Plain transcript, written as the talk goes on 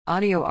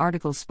Audio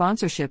article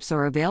sponsorships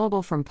are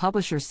available from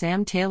publisher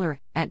Sam Taylor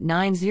at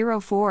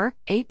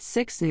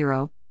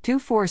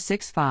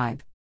 904-860-2465.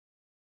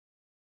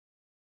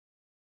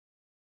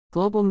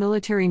 Global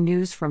military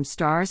news from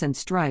Stars and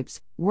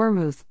Stripes.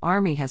 Wormuth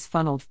Army has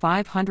funneled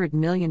 $500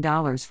 million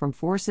from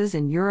forces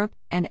in Europe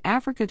and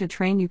Africa to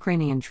train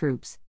Ukrainian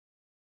troops.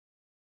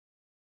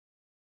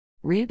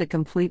 Read the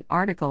complete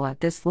article at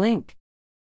this link.